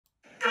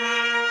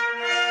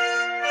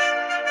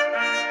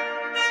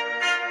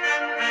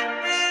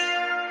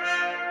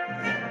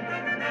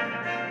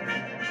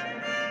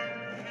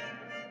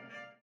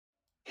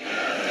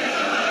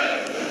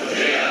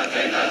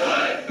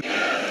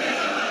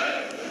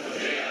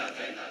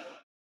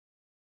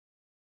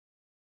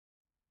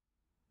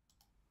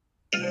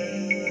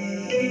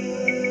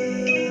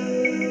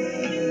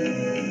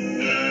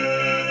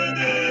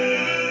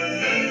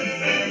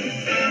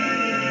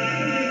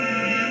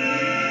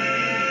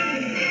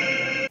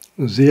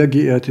Sehr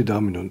geehrte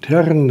Damen und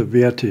Herren,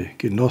 werte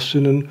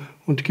Genossinnen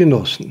und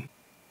Genossen,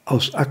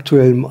 aus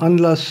aktuellem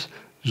Anlass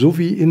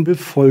sowie in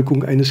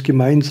Befolgung eines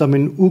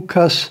gemeinsamen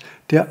UKAS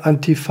der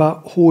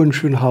Antifa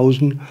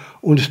Hohenschönhausen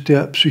und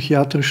der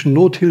psychiatrischen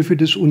Nothilfe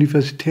des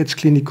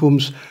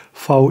Universitätsklinikums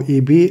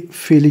VEB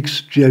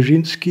Felix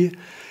Dzerzhinsky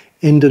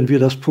ändern wir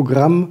das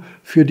Programm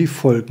für die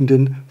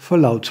folgenden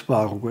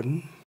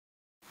Verlautbarungen.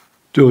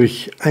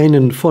 Durch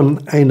einen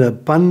von einer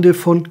Bande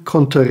von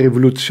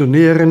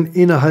Konterrevolutionären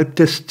innerhalb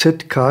des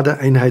ZK der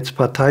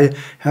Einheitspartei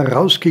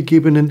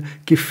herausgegebenen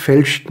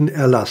gefälschten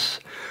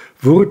Erlass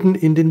wurden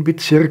in den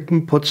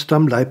Bezirken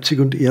Potsdam, Leipzig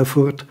und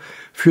Erfurt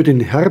für den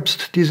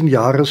Herbst diesen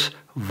Jahres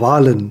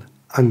Wahlen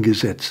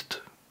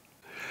angesetzt.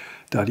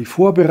 Da die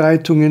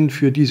Vorbereitungen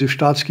für diese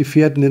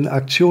staatsgefährdenden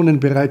Aktionen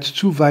bereits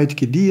zu weit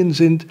gediehen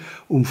sind,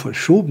 um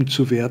verschoben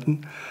zu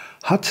werden,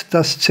 hat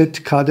das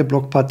ZK der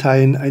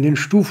Blockparteien einen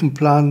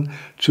Stufenplan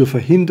zur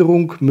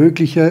Verhinderung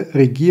möglicher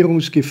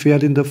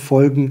regierungsgefährdender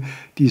Folgen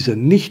dieser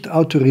nicht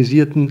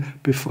autorisierten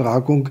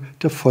Befragung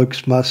der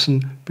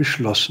Volksmassen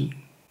beschlossen.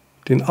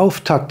 Den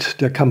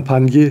Auftakt der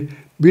Kampagne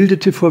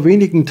bildete vor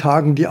wenigen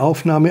Tagen die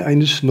Aufnahme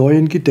eines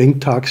neuen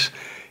Gedenktags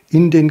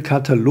in den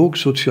Katalog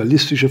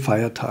sozialistischer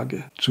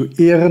Feiertage zu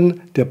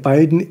Ehren der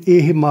beiden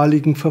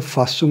ehemaligen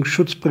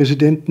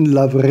Verfassungsschutzpräsidenten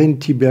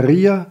Lavrenti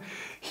Beria,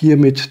 hier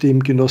mit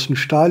dem Genossen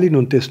Stalin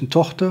und dessen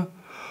Tochter,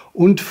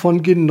 und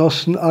von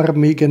Genossen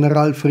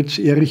Armeegeneral Fritz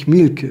Erich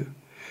Mielke,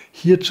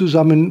 hier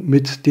zusammen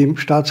mit dem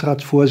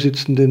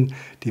Staatsratsvorsitzenden,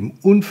 dem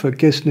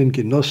unvergessenen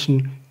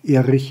Genossen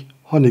Erich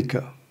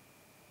Honecker.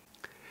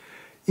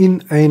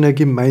 In einer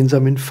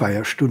gemeinsamen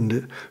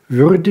Feierstunde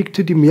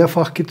würdigte die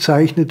mehrfach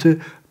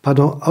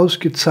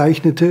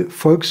ausgezeichnete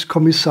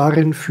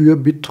Volkskommissarin für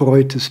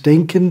betreutes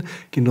Denken,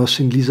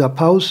 Genossin Lisa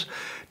Paus,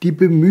 die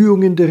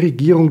Bemühungen der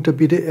Regierung der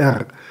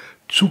BDR,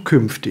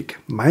 zukünftig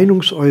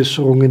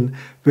Meinungsäußerungen,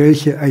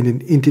 welche einen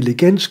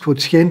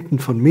Intelligenzquotienten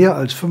von mehr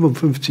als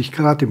 55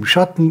 Grad im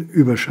Schatten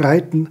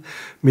überschreiten,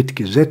 mit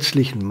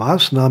gesetzlichen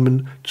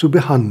Maßnahmen zu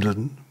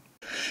behandeln.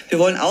 Wir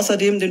wollen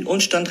außerdem den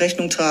Umstand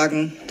Rechnung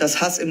tragen,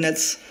 dass Hass im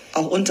Netz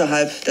auch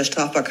unterhalb der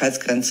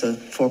Strafbarkeitsgrenze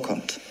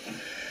vorkommt.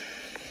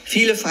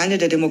 Viele Feinde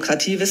der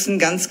Demokratie wissen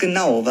ganz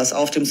genau, was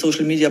auf den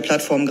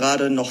Social-Media-Plattformen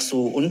gerade noch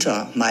so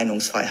unter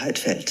Meinungsfreiheit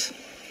fällt.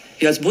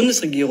 Wir als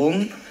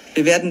Bundesregierung,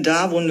 wir werden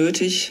da, wo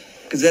nötig,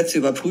 Gesetze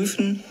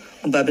überprüfen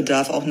und bei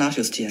Bedarf auch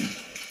nachjustieren.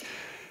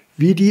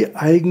 Wie die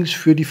eigens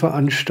für die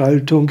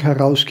Veranstaltung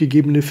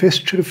herausgegebene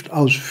Festschrift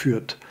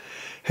ausführt,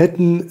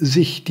 hätten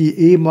sich die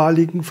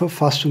ehemaligen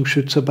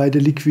Verfassungsschützer bei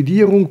der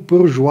Liquidierung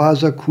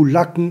bourgeoiser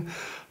Kulaken,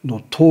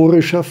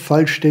 notorischer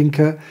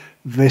Falschdenker,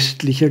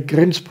 westlicher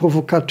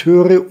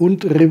Grenzprovokateure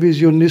und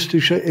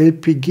revisionistischer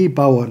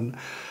LPG-Bauern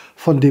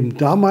von dem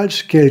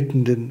damals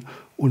geltenden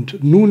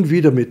und nun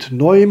wieder mit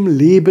neuem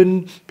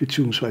Leben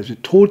bzw.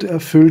 Tod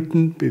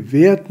erfüllten,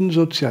 bewährten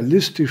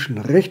sozialistischen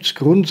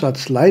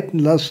Rechtsgrundsatz leiten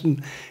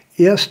lassen,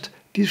 erst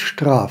die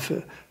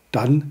Strafe,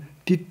 dann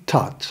die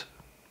Tat.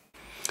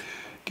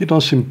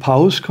 Genossin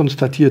Paus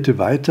konstatierte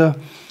weiter,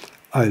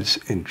 als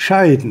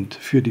entscheidend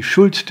für die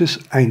Schuld des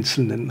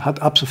Einzelnen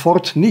hat ab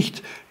sofort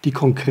nicht die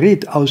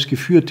konkret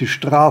ausgeführte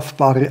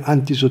strafbare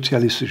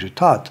antisozialistische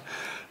Tat,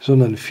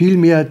 sondern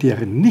vielmehr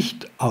deren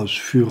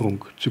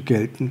Nichtausführung zu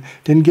gelten.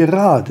 Denn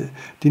gerade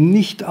die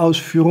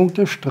Nichtausführung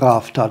der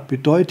Straftat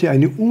bedeute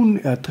eine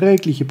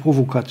unerträgliche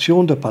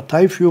Provokation der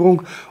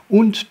Parteiführung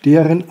und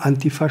deren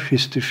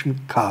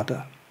antifaschistischen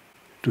Kader.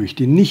 Durch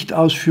die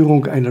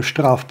Nichtausführung einer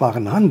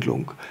strafbaren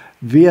Handlung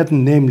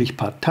werden nämlich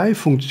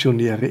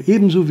Parteifunktionäre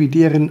ebenso wie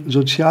deren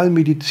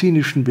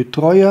sozialmedizinischen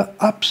Betreuer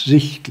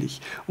absichtlich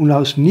und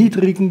aus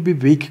niedrigen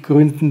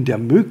Beweggründen der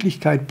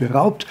Möglichkeit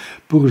beraubt,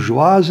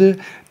 Bourgeoise,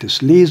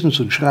 des Lesens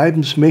und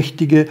Schreibens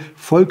mächtige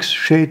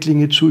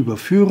Volksschädlinge zu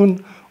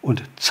überführen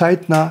und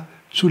zeitnah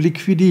zu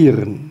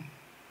liquidieren.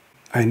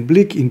 Ein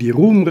Blick in die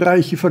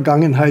ruhmreiche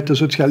Vergangenheit der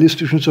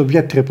sozialistischen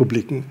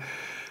Sowjetrepubliken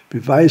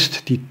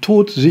beweist die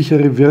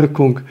todsichere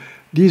Wirkung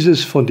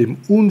dieses von dem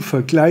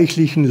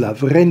unvergleichlichen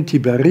Lavrenti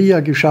Beria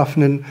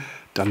geschaffenen,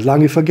 dann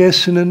lange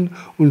vergessenen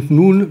und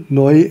nun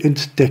neu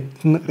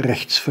entdeckten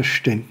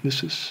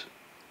Rechtsverständnisses.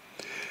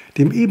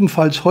 Dem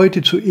ebenfalls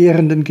heute zu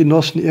ehrenden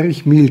Genossen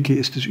Erich Mielke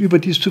ist es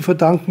überdies zu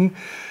verdanken,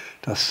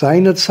 dass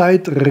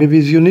seinerzeit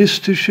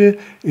revisionistische,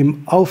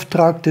 im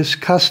Auftrag des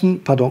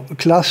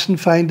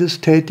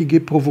Klassenfeindes tätige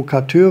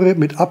Provokateure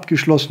mit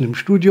abgeschlossenem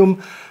Studium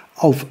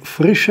auf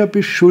frischer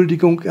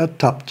Beschuldigung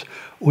ertappt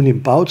und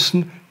im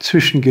Bautzen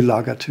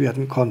zwischengelagert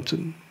werden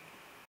konnten.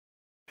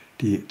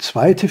 Die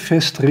zweite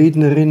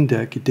Festrednerin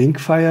der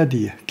Gedenkfeier,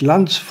 die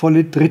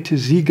glanzvolle dritte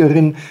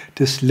Siegerin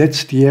des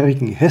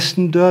letztjährigen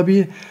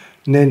Hessen-Derby,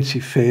 Nancy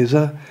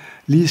Faeser,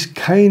 ließ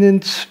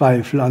keinen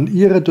Zweifel an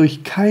ihrer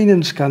durch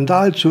keinen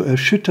Skandal zu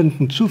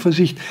erschütternden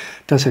Zuversicht,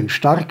 dass ein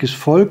starkes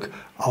Volk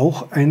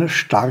auch einer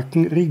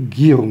starken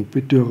Regierung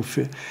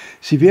bedürfe.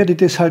 Sie werde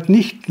deshalb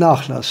nicht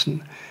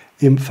nachlassen,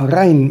 im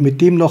Verein mit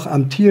dem noch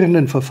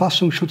amtierenden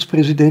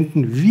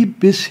Verfassungsschutzpräsidenten wie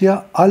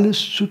bisher alles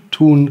zu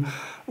tun,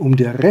 um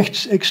der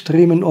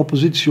rechtsextremen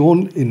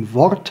Opposition in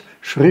Wort,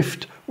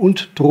 Schrift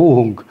und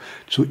Drohung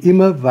zu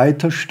immer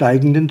weiter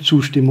steigenden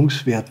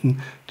Zustimmungswerten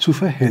zu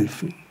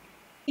verhelfen.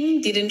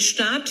 Die den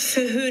Staat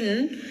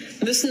verhöhnen,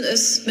 müssen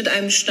es mit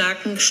einem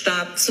starken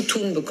Staat zu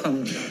tun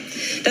bekommen.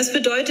 Das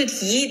bedeutet,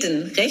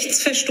 jeden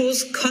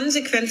Rechtsverstoß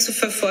konsequent zu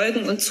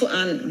verfolgen und zu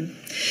ahnden.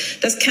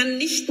 Das kann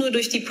nicht nur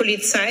durch die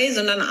Polizei,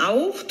 sondern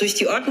auch durch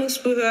die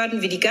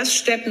Ordnungsbehörden wie die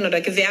Gaststätten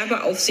oder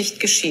Gewerbeaufsicht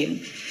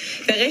geschehen.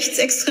 Für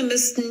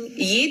Rechtsextremisten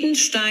jeden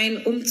Stein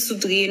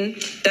umzudrehen,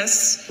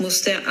 das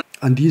muss der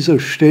An dieser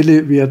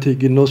Stelle, werte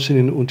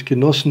Genossinnen und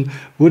Genossen,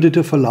 wurde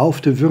der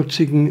Verlauf der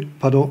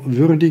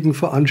würdigen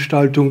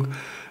Veranstaltung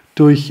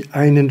durch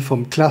einen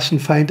vom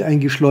Klassenfeind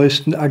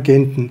eingeschleusten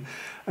Agenten,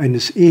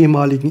 eines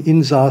ehemaligen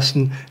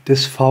Insassen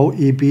des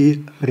VEB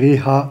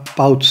Reha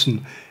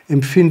Bautzen,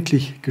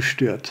 empfindlich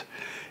gestört.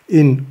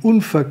 In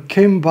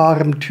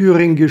unverkennbarem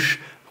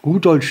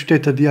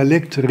thüringisch-rudolstädter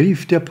Dialekt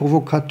rief der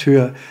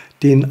Provokateur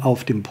den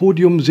auf dem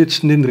Podium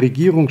sitzenden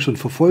Regierungs- und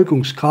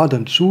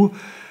Verfolgungskadern zu,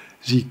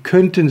 sie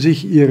könnten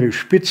sich ihre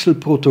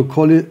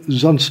Spitzelprotokolle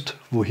sonst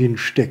wohin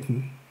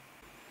stecken.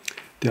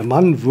 Der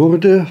Mann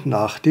wurde,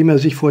 nachdem er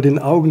sich vor den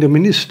Augen der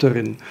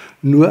Ministerin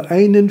nur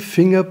einen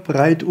Finger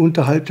breit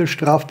unterhalb der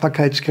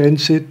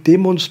Strafbarkeitsgrenze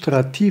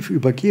demonstrativ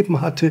übergeben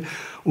hatte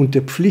und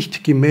der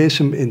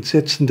pflichtgemäßem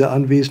Entsetzen der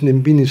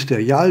anwesenden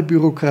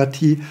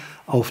Ministerialbürokratie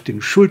auf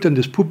den Schultern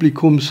des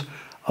Publikums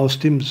aus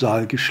dem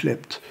Saal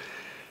geschleppt.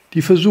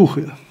 Die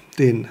Versuche,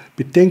 den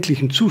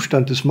bedenklichen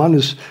Zustand des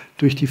Mannes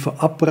durch die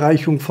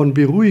Verabreichung von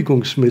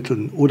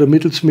Beruhigungsmitteln oder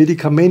mittels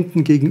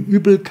Medikamenten gegen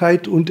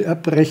Übelkeit und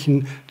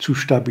Erbrechen zu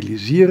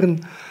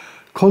stabilisieren,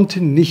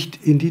 konnten nicht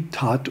in die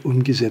Tat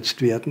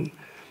umgesetzt werden,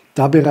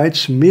 da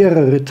bereits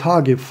mehrere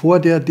Tage vor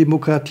der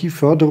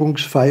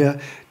Demokratieförderungsfeier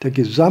der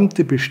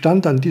gesamte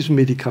Bestand an diesen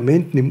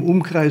Medikamenten im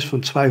Umkreis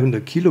von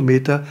 200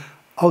 Kilometer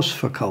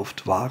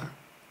ausverkauft war.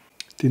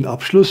 Den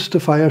Abschluss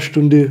der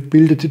Feierstunde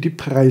bildete die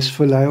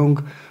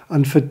Preisverleihung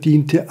an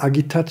verdiente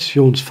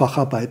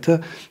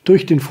Agitationsfacharbeiter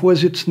durch den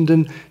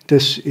Vorsitzenden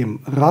des im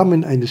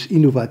Rahmen eines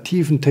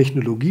innovativen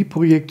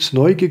Technologieprojekts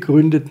neu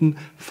gegründeten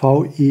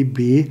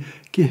VEB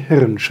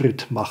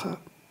Gehirnschrittmacher.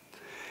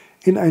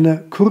 In einer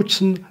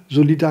kurzen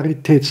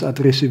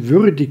Solidaritätsadresse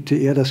würdigte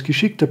er das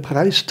Geschick der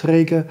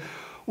Preisträger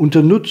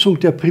unter Nutzung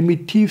der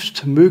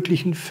primitivst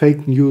möglichen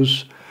Fake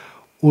News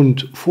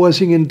und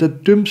Vorsingen der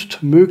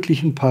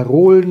dümmstmöglichen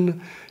Parolen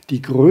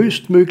die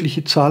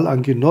größtmögliche Zahl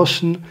an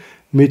Genossen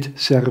mit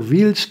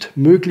servilst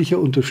möglicher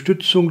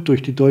Unterstützung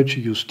durch die deutsche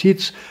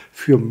Justiz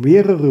für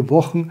mehrere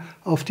Wochen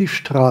auf die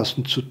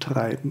Straßen zu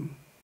treiben.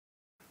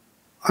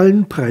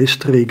 Allen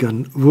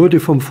Preisträgern wurde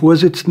vom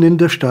Vorsitzenden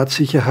der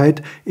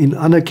Staatssicherheit in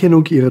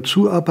Anerkennung ihrer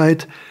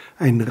Zuarbeit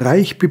ein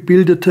reich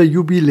bebilderter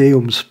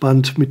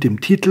Jubiläumsband mit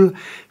dem Titel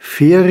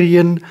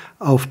 »Ferien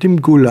auf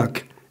dem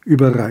Gulag«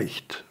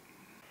 überreicht.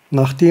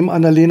 Nachdem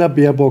Annalena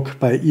Baerbock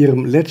bei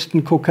ihrem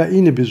letzten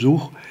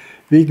Kokainebesuch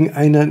wegen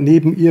einer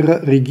neben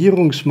ihrer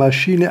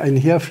Regierungsmaschine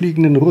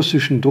einherfliegenden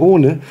russischen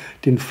Drohne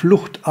den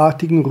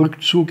fluchtartigen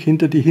Rückzug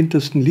hinter die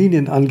hintersten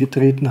Linien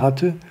angetreten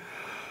hatte,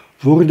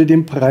 wurde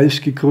dem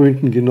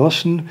preisgekrönten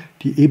Genossen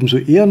die ebenso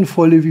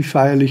ehrenvolle wie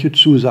feierliche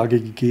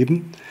Zusage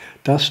gegeben,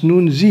 dass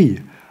nun sie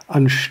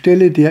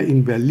anstelle der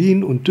in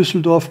Berlin und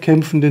Düsseldorf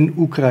kämpfenden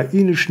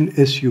ukrainischen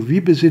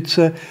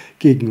SUV-Besitzer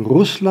gegen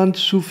Russland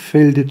zu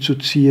Felde zu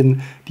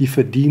ziehen, die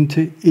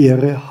verdiente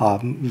Ehre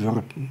haben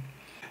würden.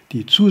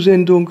 Die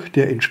Zusendung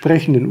der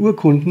entsprechenden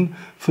Urkunden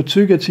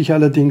verzögert sich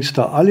allerdings,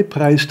 da alle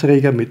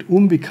Preisträger mit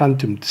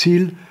unbekanntem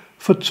Ziel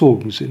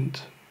verzogen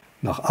sind.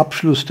 Nach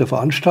Abschluss der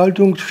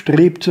Veranstaltung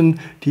strebten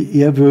die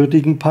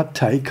ehrwürdigen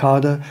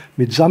Parteikader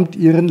mitsamt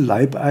ihren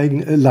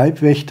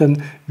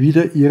Leibwächtern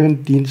wieder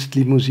ihren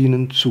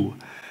Dienstlimousinen zu.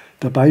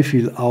 Dabei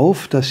fiel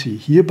auf, dass sie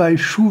hierbei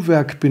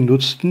Schuhwerk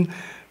benutzten,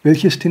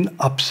 welches den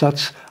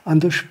Absatz an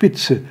der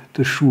Spitze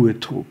der Schuhe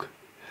trug.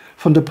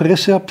 Von der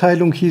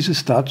Presseabteilung hieß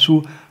es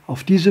dazu,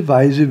 auf diese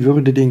Weise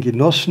würde den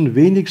Genossen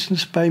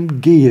wenigstens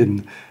beim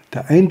Gehen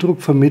der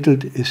Eindruck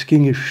vermittelt, es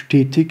ginge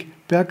stetig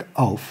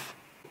bergauf.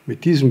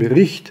 Mit diesem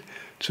Bericht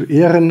zu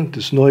Ehren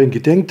des neuen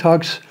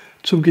Gedenktags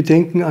zum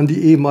Gedenken an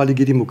die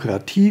ehemalige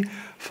Demokratie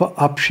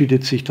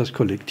verabschiedet sich das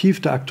Kollektiv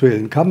der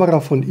Aktuellen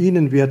Kamera von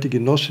Ihnen, werte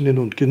Genossinnen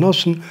und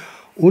Genossen,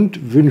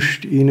 und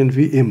wünscht Ihnen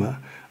wie immer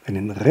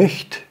einen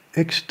recht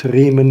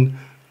extremen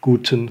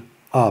guten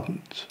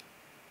Abend.